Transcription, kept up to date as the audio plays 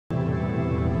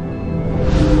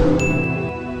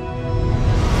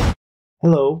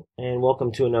Hello, and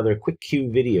welcome to another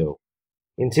QuickQ video.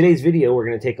 In today's video, we're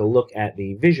going to take a look at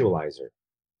the Visualiser.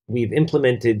 We've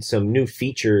implemented some new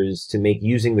features to make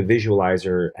using the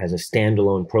Visualiser as a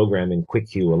standalone program in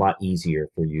QuickQ a lot easier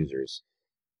for users.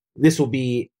 This will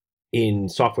be in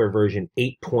software version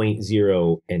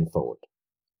 8.0 and forward.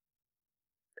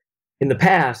 In the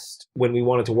past, when we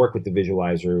wanted to work with the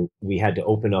Visualiser, we had to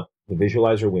open up the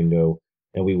Visualiser window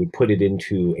and we would put it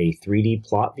into a 3D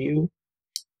plot view.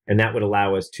 And that would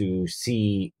allow us to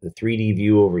see the 3D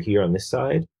view over here on this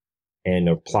side and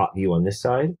a plot view on this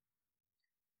side.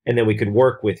 And then we could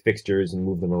work with fixtures and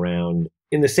move them around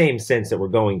in the same sense that we're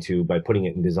going to by putting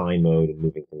it in design mode and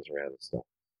moving things around and stuff.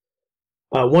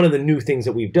 One of the new things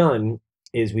that we've done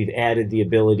is we've added the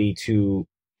ability to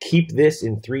keep this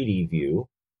in 3D view.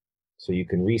 So you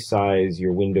can resize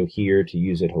your window here to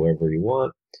use it however you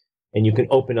want. And you can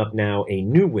open up now a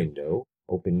new window,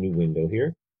 open new window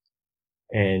here.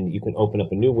 And you can open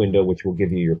up a new window, which will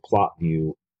give you your plot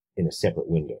view in a separate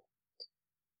window.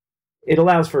 It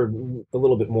allows for a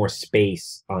little bit more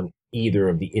space on either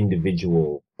of the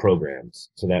individual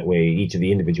programs. So that way, each of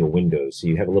the individual windows, so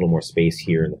you have a little more space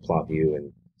here in the plot view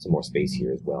and some more space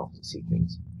here as well to see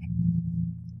things.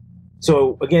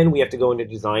 So again, we have to go into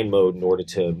design mode in order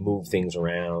to move things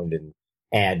around and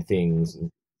add things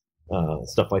and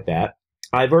stuff like that.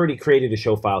 I've already created a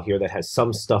show file here that has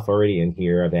some stuff already in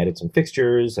here. I've added some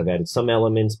fixtures, I've added some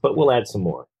elements, but we'll add some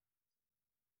more.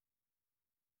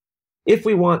 If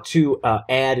we want to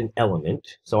add an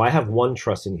element, so I have one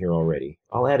truss in here already,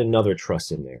 I'll add another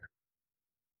truss in there.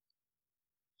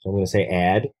 So I'm going to say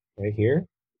add right here.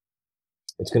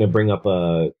 It's going to bring up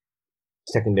a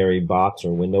secondary box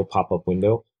or window, pop-up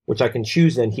window, which I can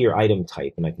choose then here item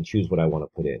type, and I can choose what I want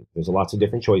to put in. There's lots of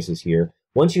different choices here.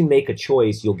 Once you make a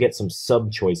choice, you'll get some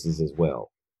sub-choices as well.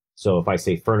 So if I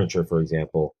say furniture, for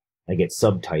example, I get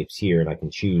subtypes here, and I can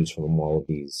choose from all of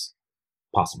these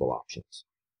possible options.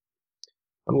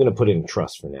 I'm going to put in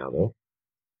truss for now, though.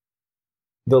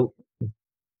 The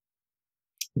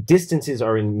distances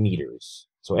are in meters.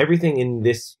 So everything in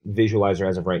this Visualiser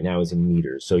as of right now is in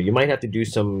meters. So you might have to do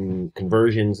some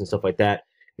conversions and stuff like that.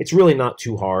 It's really not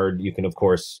too hard. You can, of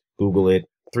course, Google it,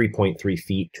 3.3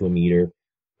 feet to a meter.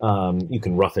 You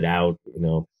can rough it out, you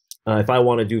know. If I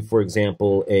want to do, for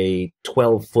example, a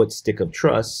 12-foot stick of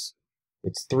truss,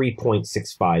 it's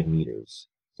 3.65 meters.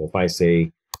 So if I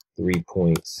say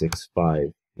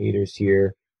 3.65 meters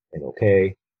here, and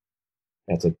okay,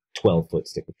 that's a 12-foot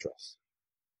stick of truss.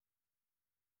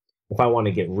 If I want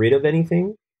to get rid of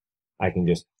anything, I can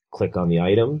just click on the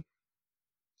item,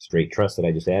 straight truss that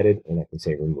I just added, and I can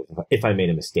say remove if I made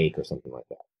a mistake or something like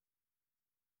that.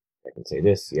 I can say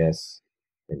this, yes,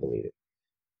 and delete it.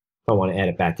 If I want to add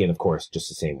it back in, of course, just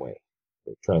the same way.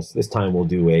 So truss. This time we'll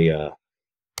do a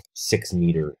 6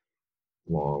 meter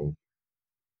long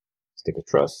stick of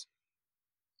truss.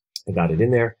 I got it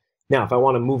in there. Now, if I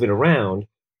want to move it around,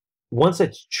 once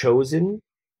it's chosen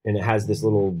and it has this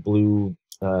little blue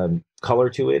color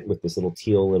to it with this little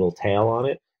teal little tail on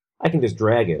it, I can just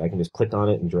drag it. I can just click on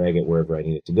it and drag it wherever I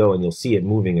need it to go, and you'll see it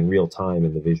moving in real time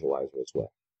in the Visualiser as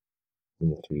well,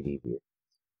 in the 3D view.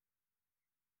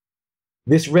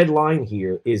 This red line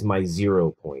here is my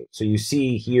 0 point. So you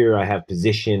see here I have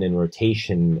position and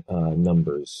rotation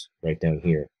numbers right down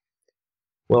here.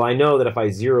 Well, I know that if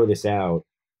I zero this out,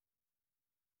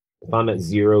 if I'm at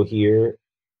 0 here,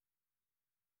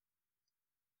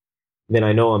 then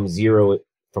I know I'm 0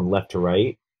 from left to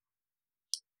right.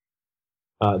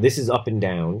 This is up and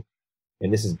down,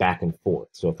 and this is back and forth.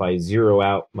 So if I zero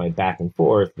out my back and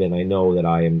forth, then I know that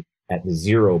I am at the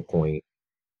 0 point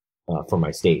for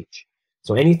my stage.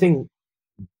 So anything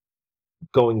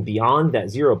going beyond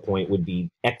that 0 point would be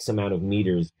X amount of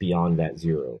meters beyond that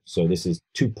 0. So this is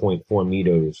 2.4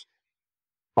 meters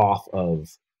off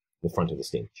of the front of the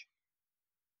stage.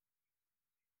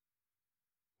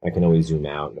 I can always zoom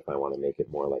out, and if I want to make it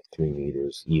more like 3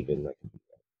 meters even, I can do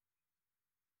that.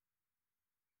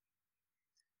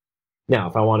 Now,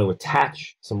 if I want to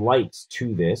attach some lights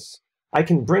to this, I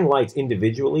can bring lights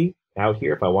individually out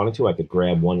here. If I wanted to, I could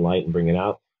grab one light and bring it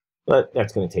out, but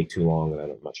that's going to take too long, and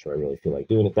I'm not sure I really feel like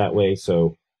doing it that way.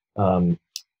 So when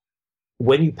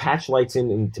you patch lights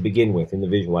in to begin with in the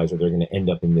Visualiser, they're going to end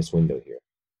up in this window here.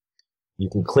 You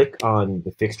can click on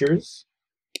the fixtures.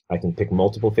 I can pick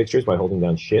multiple fixtures by holding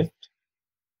down Shift.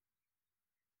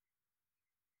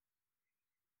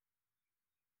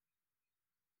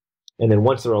 And then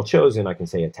once they're all chosen, I can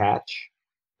say attach,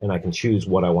 and I can choose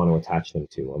what I want to attach them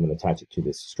to. I'm going to attach it to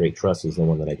this straight truss, is the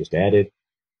one that I just added.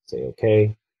 Say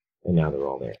OK, and now they're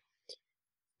all there.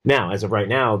 Now, as of right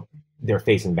now, they're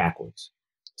facing backwards.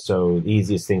 So the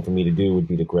easiest thing for me to do would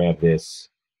be to grab this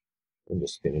and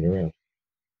just spin it around.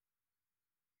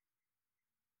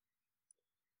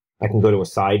 I can go to a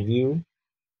side view.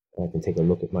 I can take a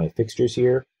look at my fixtures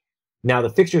here. Now the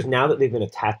fixtures, now that they've been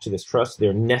attached to this truss,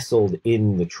 they're nestled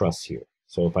in the truss here.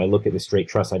 So if I look at the straight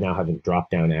truss, I now have a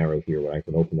drop-down arrow here where I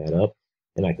can open that up,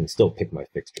 and I can still pick my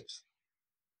fixtures.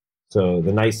 So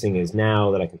the nice thing is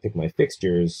now that I can pick my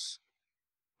fixtures,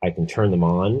 I can turn them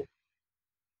on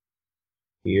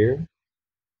here.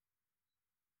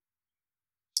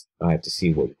 I have to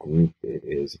see what group it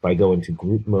is. If I go into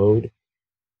group mode,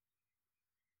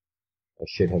 I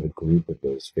should have a group of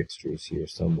those fixtures here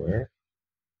somewhere.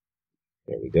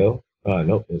 There we go.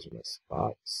 Nope, those are my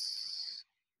spots.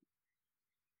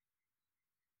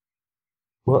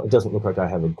 Well, it doesn't look like I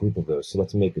have a group of those, so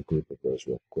let's make a group of those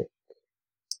real quick.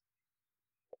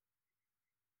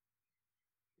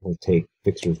 We'll take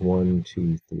fixtures 1,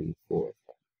 2, 3, 4,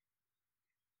 5,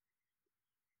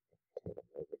 10,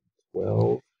 11,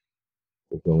 12.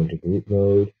 We'll go into group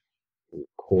mode,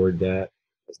 record that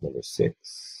as number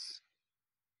 6.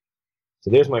 So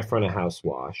there's my front of house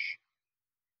wash.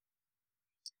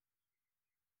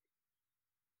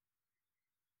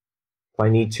 If I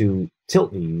need to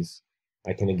tilt these,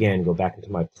 I can again go back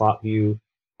into my plot view.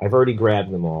 I've already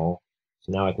grabbed them all,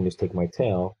 so now I can just take my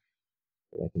tail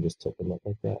and I can just tilt them up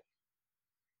like that.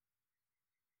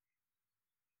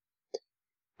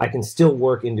 I can still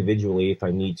work individually if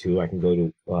I need to. I can go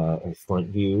to a front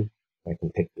view. I can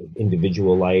pick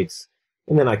individual lights,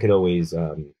 and then I could always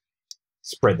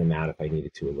spread them out if I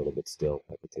needed to a little bit still.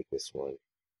 I could take this one and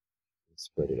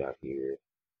spread it out here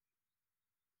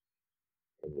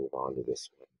and move on to this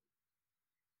one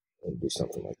and do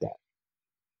something like that.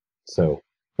 So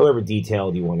however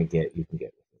detailed you want to get, you can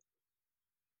get with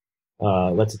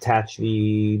it. Let's attach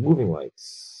the moving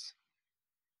lights.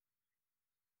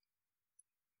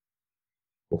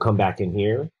 We'll come back in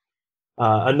here.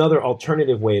 Another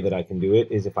alternative way that I can do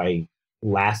it is if I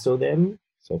lasso them.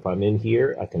 So if I'm in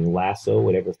here, I can lasso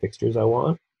whatever fixtures I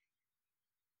want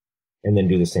and then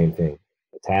do the same thing.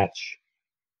 Attach.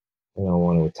 And I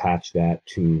want to attach that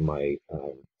to my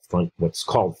front, what's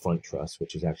called front truss,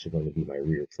 which is actually going to be my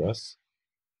rear truss.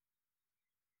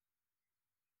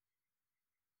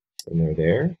 And they're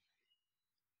there.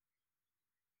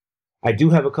 I do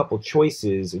have a couple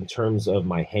choices in terms of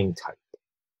my hang type.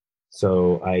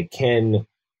 So I can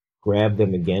grab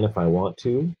them again if I want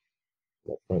to.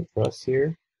 My front truss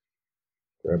here.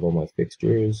 Grab all my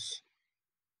fixtures.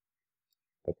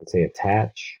 I can say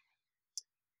attach.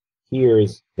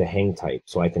 Here's the hang type.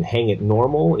 So I can hang it.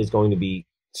 Normal is going to be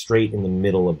straight in the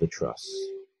middle of the truss.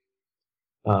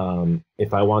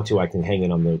 If I want to, I can hang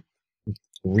it on the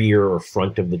rear or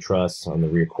front of the truss, on the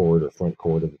rear cord or front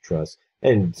cord of the truss,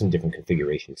 and some different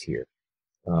configurations here.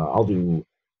 I'll do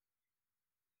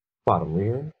bottom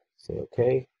rear, say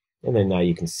okay, and then now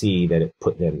you can see that it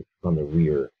put them on the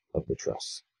rear of the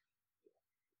truss.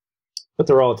 But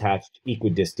they're all attached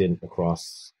equidistant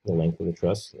across the length of the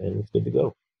truss, and it's good to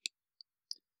go.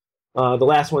 The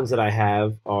last ones that I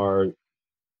have are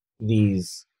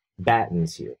these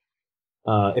battens here.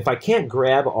 If I can't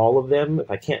grab all of them, if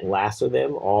I can't lasso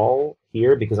them all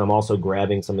here, because I'm also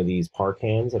grabbing some of these park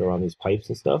hands that are on these pipes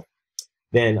and stuff,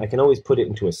 then I can always put it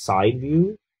into a side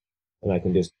view, and I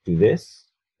can just do this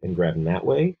and grab them that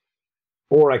way,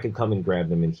 or I could come and grab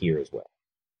them in here as well.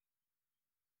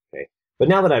 Okay, but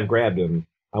now that I've grabbed them,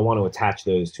 I want to attach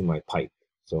those to my pipe.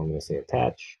 So I'm going to say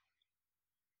attach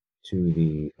to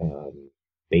the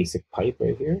basic pipe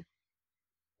right here.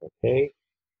 Okay,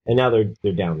 and now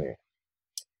they're down there.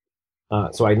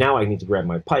 So now I need to grab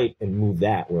my pipe and move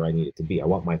that where I need it to be. I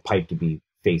want my pipe to be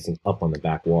facing up on the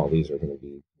back wall. These are going to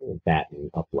be batten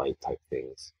uplight type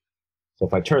things. So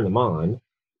if I turn them on,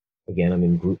 again, I'm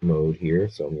in group mode here.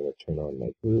 So I'm going to turn on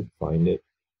my group, find it.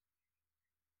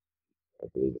 I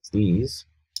believe it's these.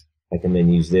 I can then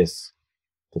use this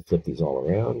to flip these all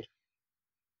around.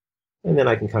 And then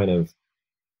I can kind of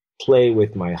play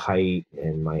with my height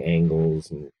and my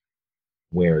angles and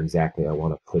where exactly I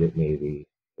want to put it, maybe.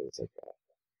 Things like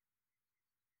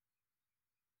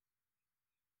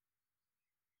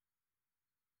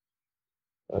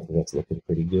that. I think that's looking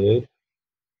pretty good.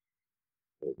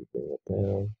 Maybe bring it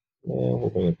down. Now we'll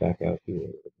bring it back out here a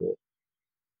little bit.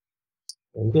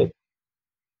 And good.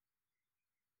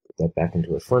 Put that back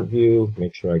into a front view.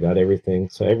 Make sure I got everything.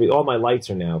 So all my lights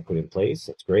are now put in place.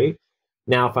 That's great.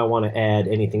 Now if I want to add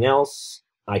anything else,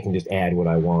 I can just add what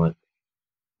I want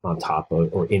on top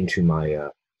of or into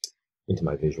my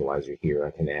visualizer here.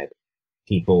 I can add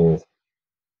people,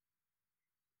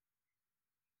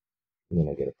 and then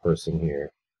I get a person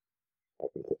here. I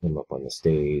can put them up on the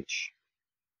stage.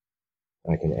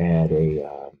 I can add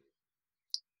a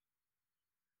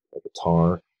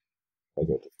guitar. I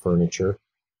go to furniture,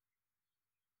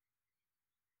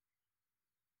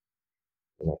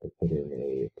 and I can put in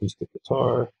a acoustic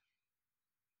guitar.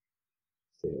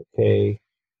 Say OK.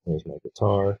 There's my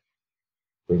guitar.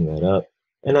 Bring that up.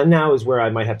 And then now is where I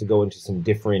might have to go into some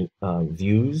different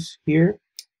views here.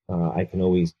 I can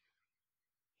always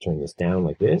turn this down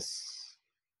like this.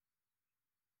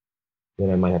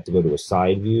 Then I might have to go to a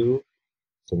side view.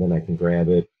 So then I can grab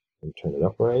it and turn it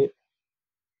upright.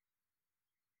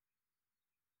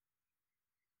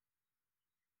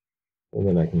 And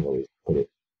then I can always put it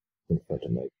in front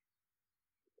of my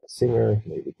singer,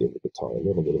 maybe give the guitar a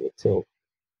little bit of a tilt.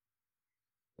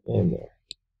 And there.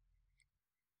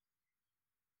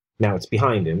 Now it's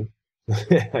behind him.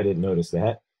 I didn't notice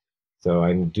that. So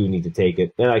I do need to take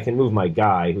it. Then I can move my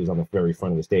guy, who's on the very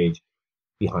front of the stage,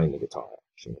 behind the guitar,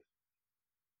 actually.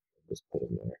 Just put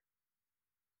him there.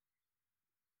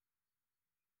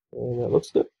 And that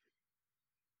looks good.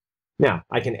 Now,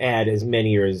 I can add as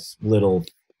many or as little,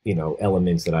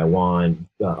 elements that I want.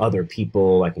 Other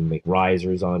people, I can make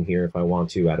risers on here if I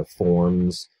want to, out of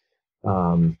forms.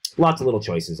 Lots of little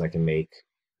choices I can make.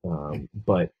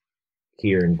 But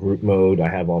here in group mode, I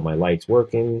have all my lights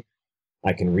working.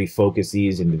 I can refocus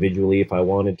these individually if I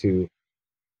wanted to.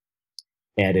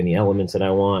 Add any elements that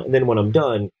I want. And then when I'm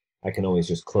done, I can always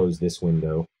just close this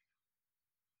window.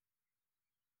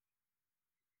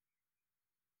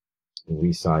 And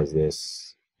resize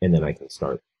this. And then I can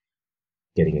start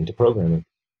getting into programming.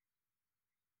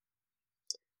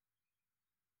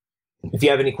 If you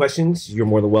have any questions, you're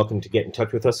more than welcome to get in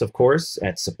touch with us, of course,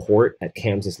 at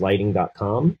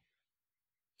support@kansaslighting.com.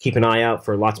 Keep an eye out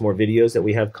for lots more videos that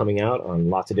we have coming out on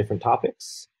lots of different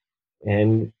topics.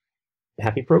 And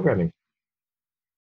happy programming.